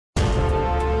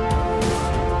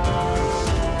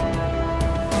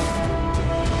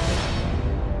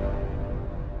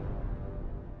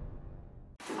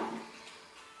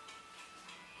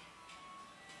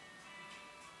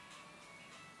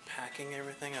packing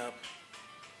everything up.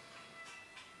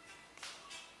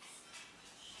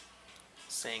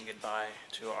 Saying goodbye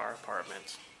to our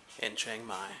apartment in Chiang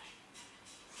Mai.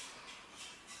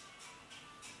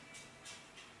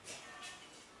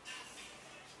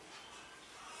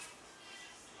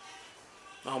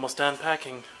 Almost done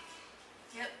packing.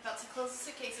 Yep, about to close the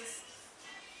suitcases.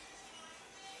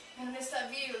 Gonna miss that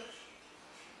view.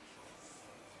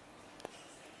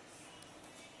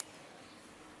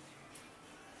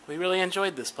 We really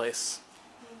enjoyed this place.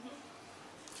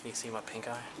 Can you see my pink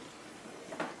eye?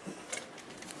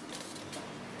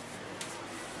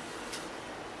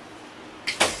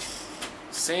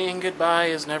 Saying goodbye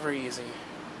is never easy.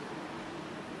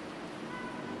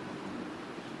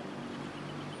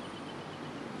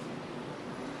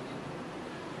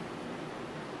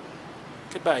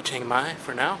 Goodbye, Chiang Mai,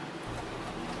 for now.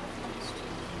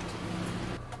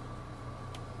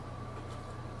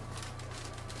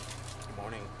 Good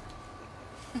morning.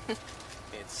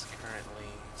 It's currently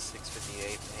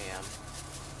 6:58 a.m.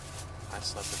 I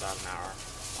slept about an hour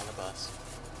on the bus.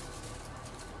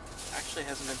 Actually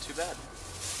hasn't been too bad.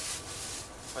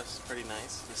 Bus is pretty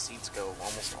nice. The seats go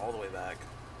almost all the way back,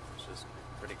 which is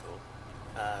pretty cool.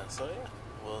 So yeah,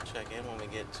 we'll check in when we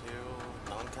get to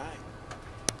Nong Khai.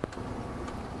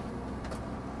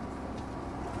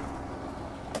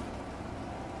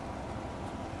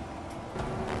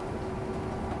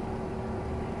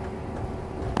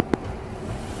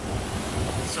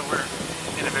 So we're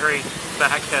in a very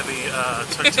back-heavy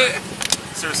tuk-tuk.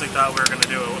 Seriously thought we were going to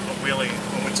do a wheelie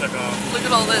when we took off. Look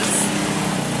at all this.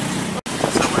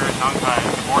 So we're in Nong Khai,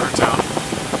 the border town,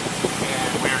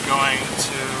 and we are going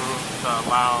to the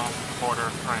Laos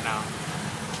border right now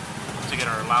to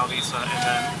get our Lao visa, and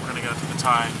then we're going to go to the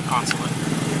Thai consulate.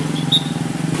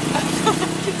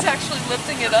 It's actually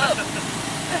lifting it up.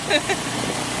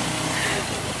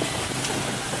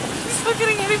 It's not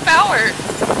getting any power.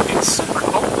 It's super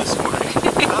cold this morning.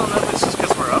 I don't know if it's just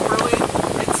because we're up early.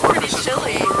 It's or pretty if it's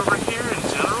chilly. Just colder over here in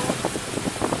general.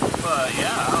 But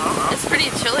yeah, I don't know. It's pretty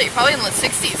chilly. Probably in the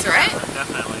 60s, right?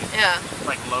 Definitely. Yeah.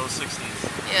 Like low 60s.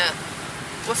 Yeah.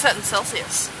 What's that in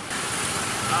Celsius?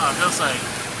 Oh, it feels like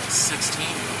 16.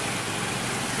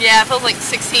 Yeah, it feels like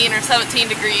 16 or 17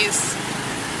 degrees.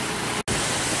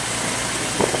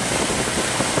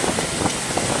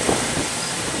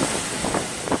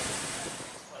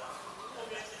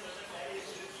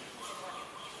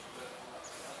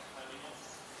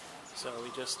 So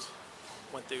we just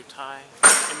went through Thai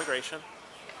immigration,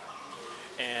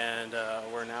 and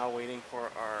we're now waiting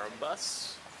for our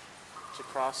bus to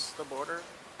cross the border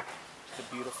to the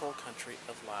beautiful country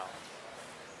of Laos.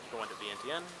 Going to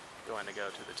Vientiane, going to go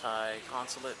to the Thai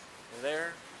consulate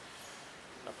there,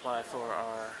 apply for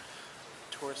our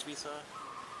tourist visa,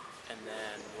 and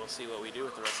then we'll see what we do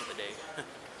with the rest of the day.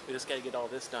 We just got to get all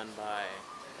this done by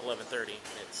 11:30.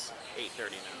 It's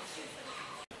 8:30 now.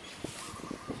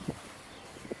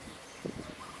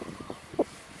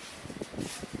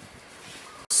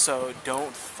 So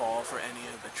don't fall for any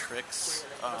of the tricks.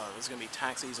 There's gonna be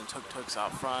taxis and tuk-tuks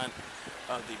out front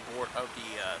of the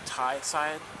Thai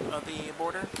side of the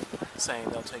border, saying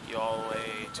they'll take you all the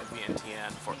way to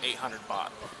Vientiane for 800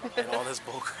 baht and all this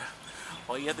bullcrap.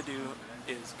 All you have to do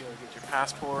is go get your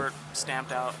passport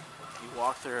stamped out. You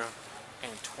walk through,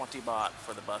 and 20 baht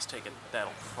for the bus ticket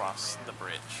that'll cross the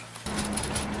bridge.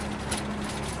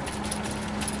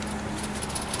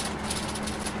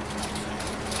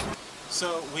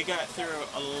 So we got through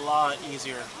a lot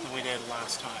easier than we did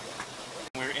last time.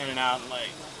 We were in and out in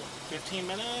like 15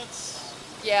 minutes.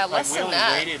 Yeah, less than that.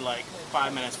 We only waited like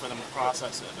 5 minutes for them to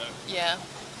process it. But yeah.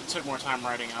 It took more time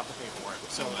writing out the paperwork.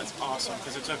 So that's awesome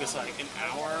because it took us like an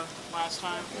hour last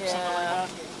time or something like that.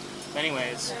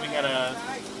 Anyways, we got a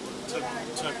tuk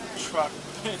truck.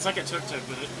 It's like a tuk-tuk,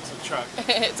 but it's a truck.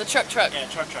 It's a truck. Yeah,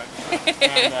 truck.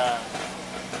 And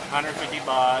 150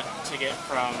 baht to get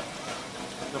from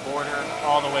the border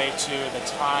all the way to the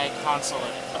Thai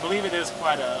consulate. I believe it is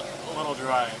quite a little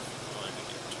drive,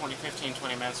 like 15,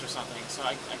 20 minutes or something, so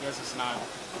I guess it's not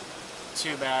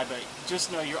too bad, but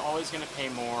just know you're always going to pay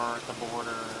more at the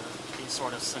border, these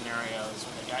sort of scenarios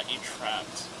when they got you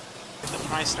trapped. The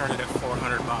price started at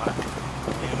 400 baht,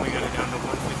 and we got it down to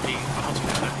 150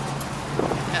 altogether.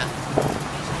 Yeah.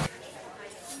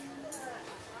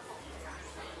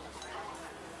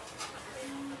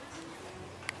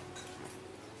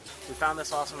 We found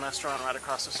this awesome restaurant right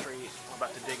across the street. We're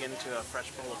about to dig into a fresh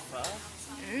bowl of pho.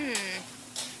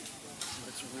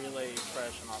 It's really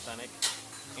fresh and authentic.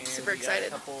 And super we excited.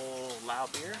 got a couple Lao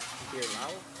beer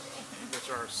Lao, which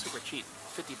are super cheap,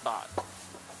 50 baht,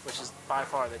 which is by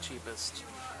far the cheapest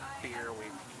beer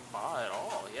we've baht at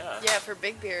all, yeah. Yeah, for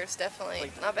big beers, definitely.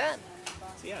 Like, not bad.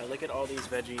 So yeah, look at all these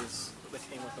veggies that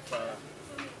came with the pho.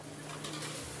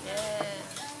 Yeah.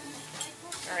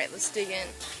 Alright, let's dig in.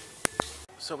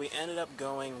 So we ended up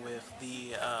going with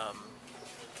the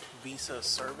visa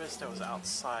service that was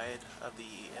outside of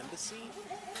the embassy.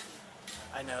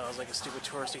 I know it was like a stupid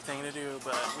touristy thing to do,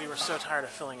 but we were so tired of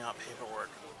filling out paperwork.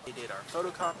 They did our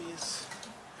photocopies,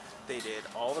 they did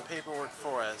all the paperwork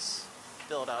for us,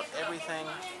 filled out everything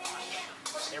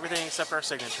except our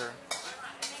signature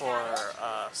for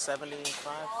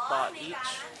 75 baht each.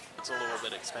 It's a little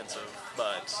bit expensive,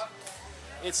 but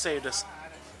it saved us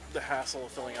the hassle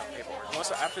of filling out paperwork.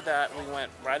 So after that, we went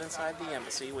right inside the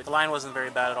embassy. The line wasn't very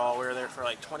bad at all. We were there for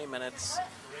like 20 minutes.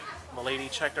 The lady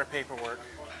checked our paperwork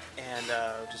and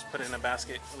just put it in a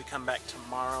basket. We come back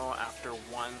tomorrow after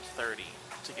 1:30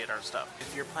 to get our stuff.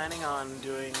 If you're planning on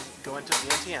going to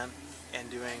Vientiane and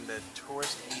doing the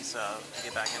tourist visa to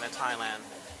get back into Thailand,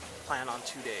 plan on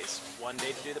 2 days. 1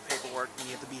 day to do the paperwork, and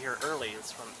you have to be here early.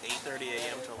 It's from 8:30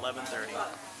 a.m. to 11:30,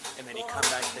 and then you come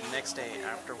back the next day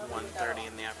after 1:30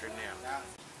 in the afternoon.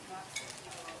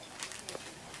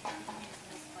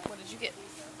 What did you get?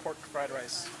 Pork fried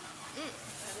rice.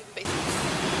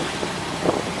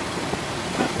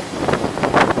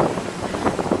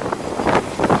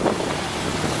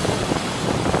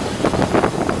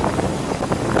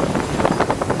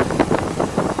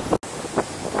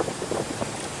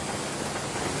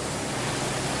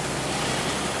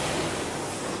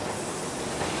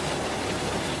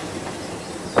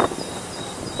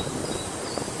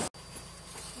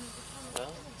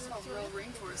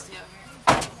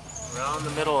 We're out in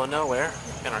the middle of nowhere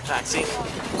in our taxi.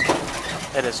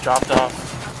 It has dropped off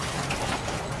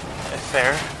a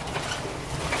fare.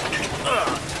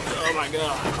 Oh my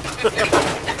god.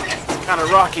 It's kind of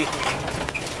rocky.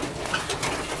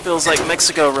 Feels like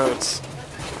Mexico roads.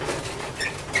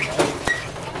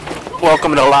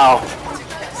 Welcome to Laos.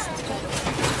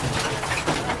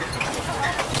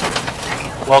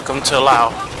 Welcome to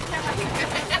Laos.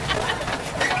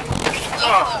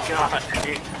 Oh god.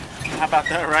 How about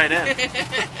that right in?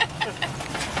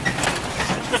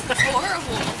 It's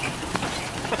horrible.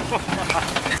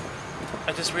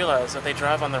 I just realized that they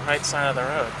drive on the right side of the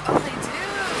road. Oh, they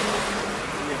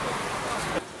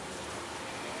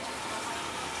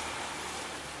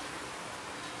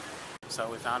do. So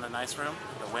we found a nice room.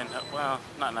 The wind, well,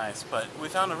 not nice, but we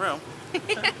found a room.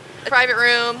 A private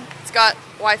room. It's got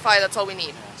Wi-Fi. That's all we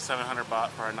need. 700 baht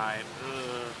for a night.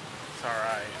 Ugh, it's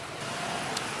alright.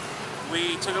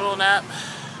 We took a little nap,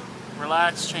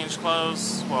 relaxed, changed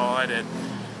clothes. Well, I did.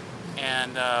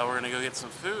 And we're going to go get some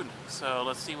food. So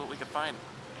let's see what we can find.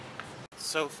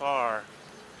 So far,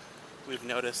 we've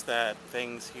noticed that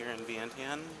things here in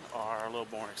Vientiane are a little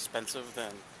more expensive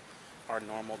than our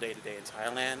normal day-to-day in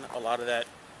Thailand. A lot of that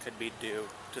could be due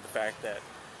to the fact that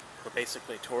we're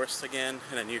basically tourists again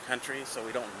in a new country, so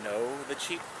we don't know the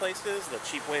cheap places, the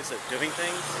cheap ways of doing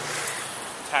things.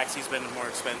 Taxi's been more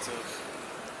expensive.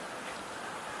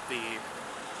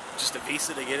 Just the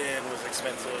visa to get in was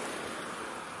expensive.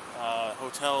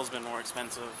 Hotel's been more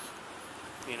expensive.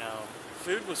 You know,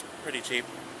 food was pretty cheap,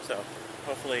 so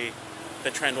hopefully the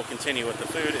trend will continue with the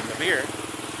food and the beer.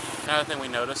 Another thing we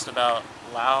noticed about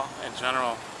Laos in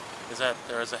general is that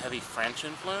there is a heavy French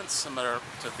influence, similar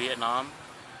to Vietnam.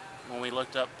 When we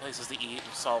looked up places to eat,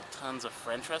 we saw tons of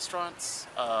French restaurants.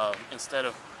 Instead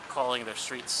of calling their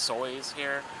streets sois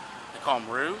here, they call them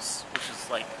rues, which is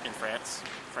like in France,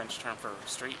 French term for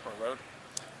street or road.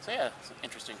 So yeah, it's an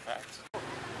interesting fact.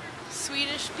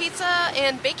 Swedish pizza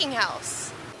and baking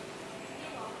house.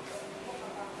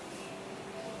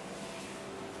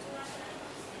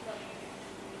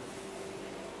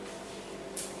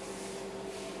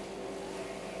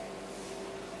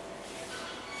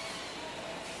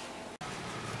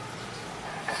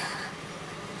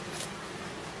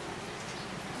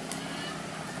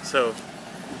 So,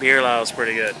 beer Lao is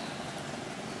pretty good.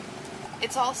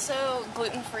 It's also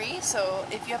gluten-free, so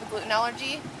if you have a gluten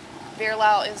allergy, beer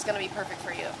Lao is going to be perfect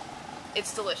for you.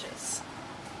 It's delicious.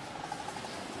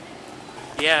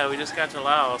 Yeah, we just got to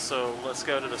Laos, so let's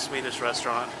go to the Swedish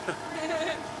restaurant.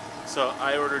 So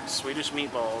I ordered Swedish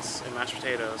meatballs and mashed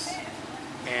potatoes,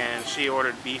 and she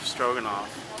ordered beef stroganoff.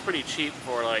 Pretty cheap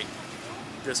for like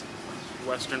this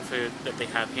Western food that they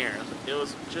have here. It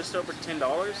was just over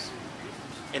 $10,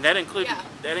 and that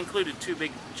included two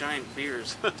big giant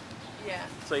beers. Yeah.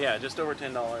 So yeah, just over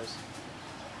 $10.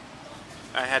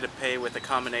 I had to pay with a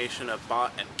combination of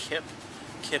baht and kip.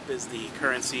 Kip is the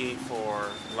currency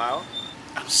for Laos.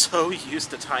 I'm so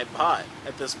used to Thai baht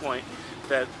at this point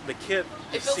that the kip...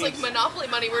 It feels like Monopoly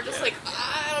money. We're just like,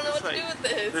 I don't know what to do with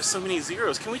this? There's so many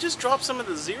zeros. Can we just drop some of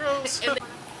the zeros?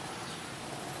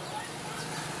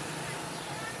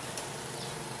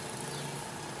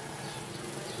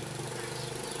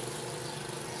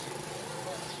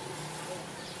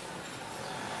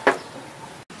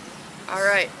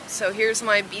 Alright, so here's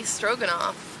my beef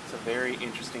stroganoff. It's a very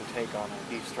interesting take on a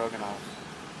beef stroganoff.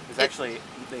 It's actually,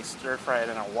 they stir fry it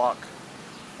in a wok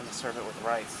and they serve it with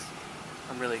rice.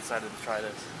 I'm really excited to try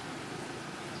this.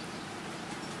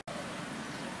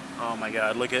 Oh my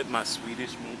god, look at my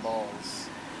Swedish meatballs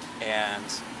and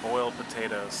boiled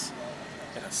potatoes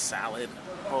and a salad.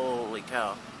 Holy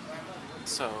cow.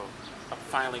 So, I'm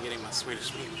finally getting my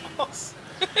Swedish meatballs.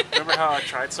 Remember how I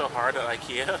tried so hard at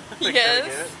IKEA? Yes. Get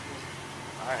it?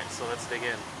 Alright, so let's dig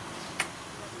in.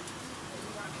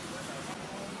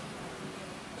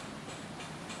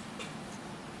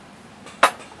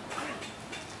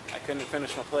 I couldn't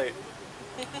finish my plate.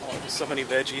 Oh, there's so many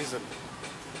veggies and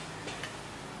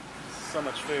so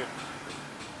much food.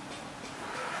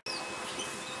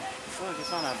 Look,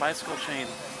 it's on a bicycle chain.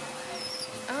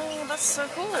 Oh, that's so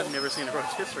cool. I've never seen a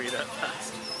rotisserie that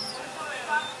fast.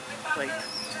 Like,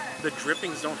 the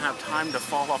drippings don't have time to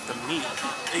fall off the meat.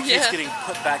 It keeps getting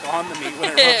put back on the meat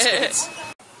when it rotates.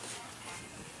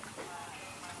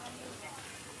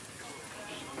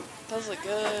 Those look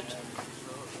good.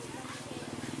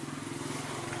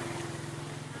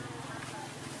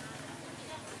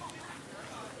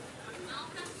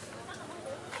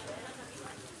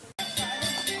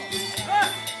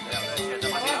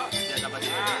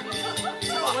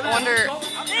 I wonder.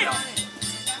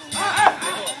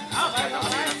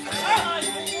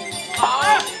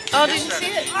 Oh, did you see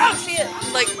it? Did you see it?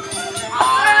 Like.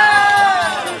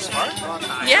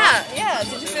 Yeah.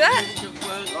 Did you see that?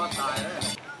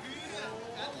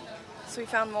 So we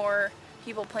found more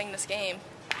people playing this game.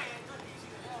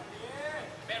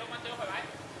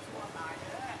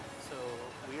 So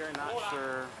we are not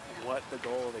sure what the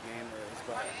goal of the game is,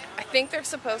 but I think they're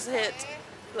supposed to hit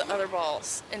the other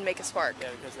balls and make a spark. yeah,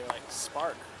 because they like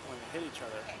spark when they hit each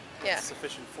other. Yeah. With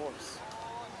sufficient force.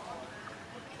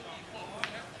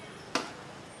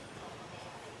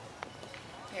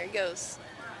 There he goes.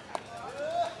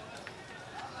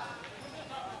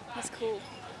 That's cool.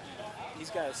 These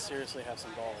guys seriously have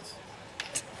some balls.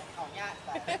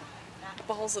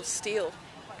 Balls of steel.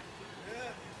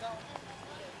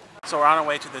 So we're on our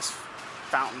way to this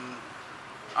fountain.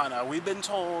 I don't know, we've been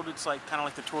told it's like kind of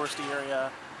like the touristy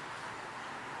area.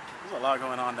 There's a lot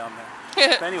going on down there.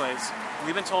 But anyways,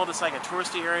 we've been told it's like a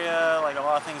touristy area, like a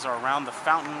lot of things are around the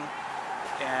fountain.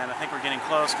 And I think we're getting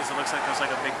close because it looks like there's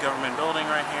like a big government building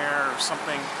right here or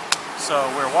something. So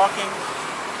we're walking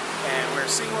and we're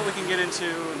seeing what we can get into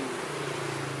and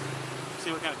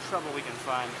see what kind of trouble we can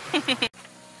find.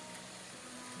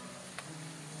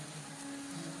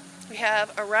 We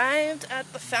have arrived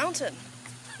at the fountain.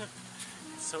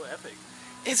 It's so epic.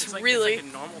 It's like, really... It's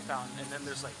like a normal fountain and then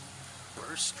there's like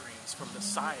burst streams from the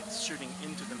sides shooting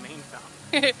into the main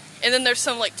fountain. And then there's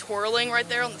some like twirling right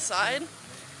there on the side.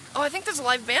 Oh, I think there's a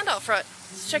live band out front.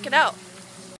 Let's check it out.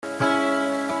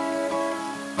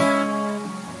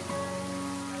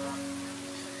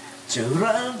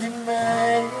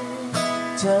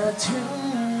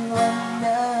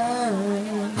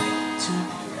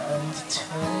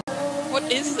 What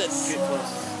is this? Get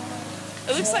close.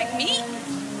 It looks like meat.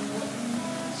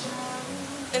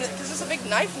 And because there's a big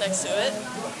knife next to it.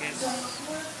 It's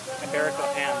Iberico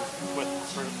ham with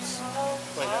fruits.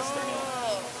 Wait, that's the meal.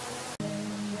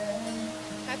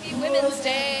 Happy Women's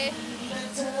Day.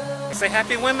 Say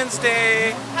Happy Women's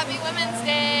Day. Happy Women's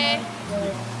Day.